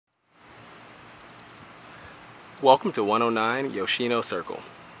Welcome to 109 Yoshino Circle.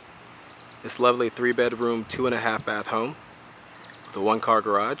 This lovely 3-bedroom, 2.5 bath home with a 1-car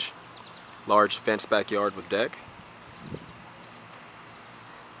garage, large fenced backyard with deck,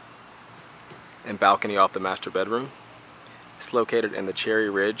 and balcony off the master bedroom. It's located in the Cherry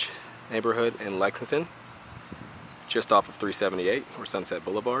Ridge neighborhood in Lexington, just off of 378 or Sunset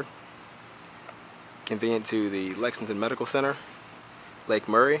Boulevard. Convenient to the Lexington Medical Center, Lake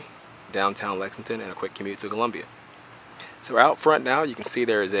Murray, downtown Lexington, and a quick commute to Columbia. So out front now, you can see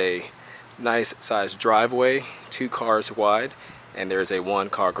there is a nice sized driveway, 2 cars wide, and there is a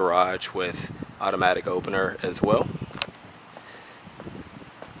 1-car garage with automatic opener as well.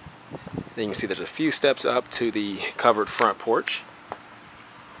 Then you can see there's a few steps up to the covered front porch.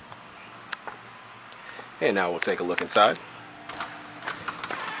 And now we'll take a look inside.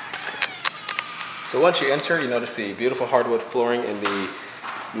 So once you enter, you notice the beautiful hardwood flooring in the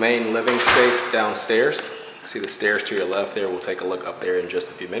main living space downstairs. See the stairs to your left there. We'll take a look up there in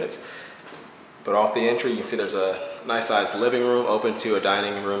just a few minutes. But off the entry, you can see there's a nice sized living room open to a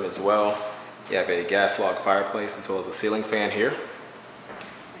dining room as well. You have a gas log fireplace as well as a ceiling fan here.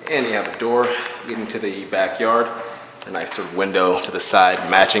 And you have a door leading to the backyard, a nice sort of window to the side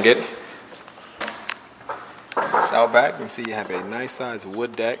matching it. So out back, you can see you have a nice sized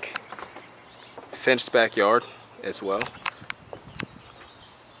wood deck, fenced backyard as well.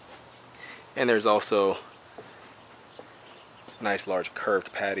 And there's also a nice large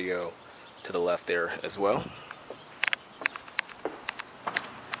curved patio to the left there as well.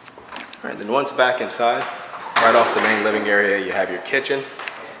 Alright, then once back inside, right off the main living area, you have your kitchen.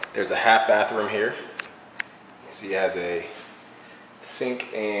 There's a half bathroom here. You see it has a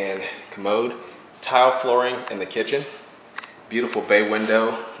sink and commode, tile flooring in the kitchen, beautiful bay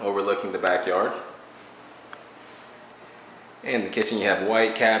window overlooking the backyard. In the kitchen you have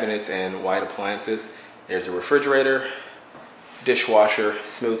white cabinets and white appliances. There's a refrigerator, dishwasher,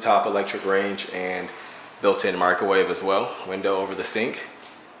 smooth top electric range, and built-in microwave as well. Window over the sink.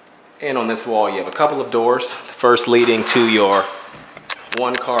 And on this wall you have a couple of doors. The first leading to your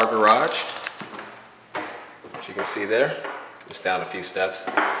 1-car garage, as you can see there, just down a few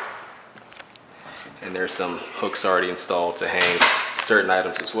steps. And there's some hooks already installed to hang certain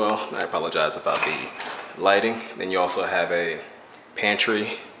items as well. I apologize about the lighting. Then you also have a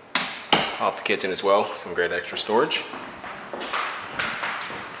pantry off the kitchen as well, some great extra storage.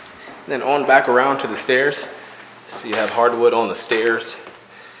 And then on back around to the stairs, so you have hardwood on the stairs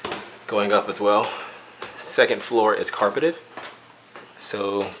going up as well. Second floor is carpeted.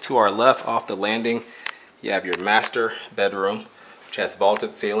 So to our left off the landing, you have your master bedroom, which has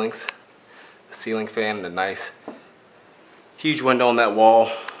vaulted ceilings, a ceiling fan, and a nice huge window on that wall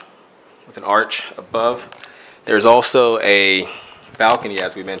with an arch above. There's also a balcony,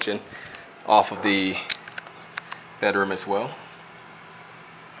 as we mentioned, off of the bedroom as well.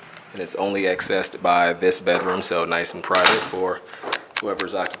 And it's only accessed by this bedroom, so nice and private for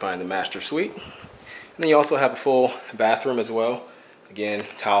whoever's occupying the master suite. And then you also have a full bathroom as well. Again,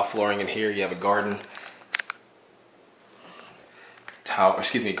 tile flooring in here. You have a garden tub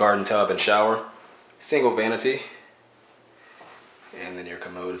and shower, single vanity. And then your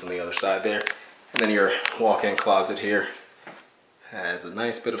commode is on the other side there. And then your walk-in closet here has a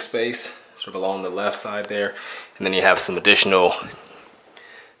nice bit of space, sort of along the left side there. And then you have some additional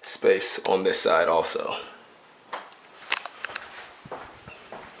space on this side also.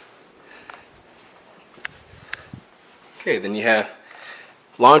 Okay, then you have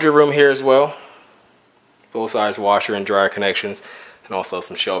laundry room here as well. Full-size washer and dryer connections, and also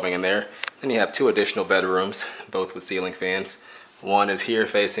some shelving in there. Then you have 2 additional bedrooms, both with ceiling fans. One is here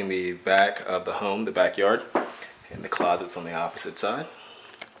facing the back of the home, the backyard, and the closet's on the opposite side.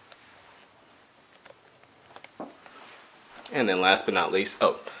 And then last but not least,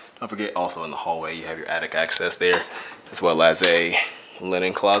 oh, don't forget also in the hallway you have your attic access there, as well as a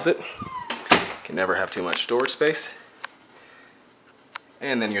linen closet. Can never have too much storage space.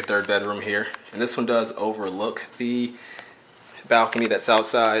 And then your 3rd bedroom here, and this one does overlook the balcony that's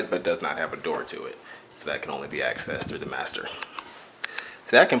outside, but does not have a door to it, so that can only be accessed through the master.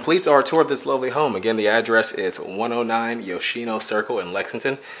 So that completes our tour of this lovely home. Again, the address is 109 Yoshino Circle in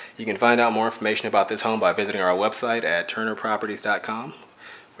Lexington. You can find out more information about this home by visiting our website at turnerproperties.com,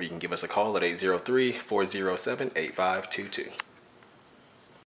 or you can give us a call at 803-407-8522.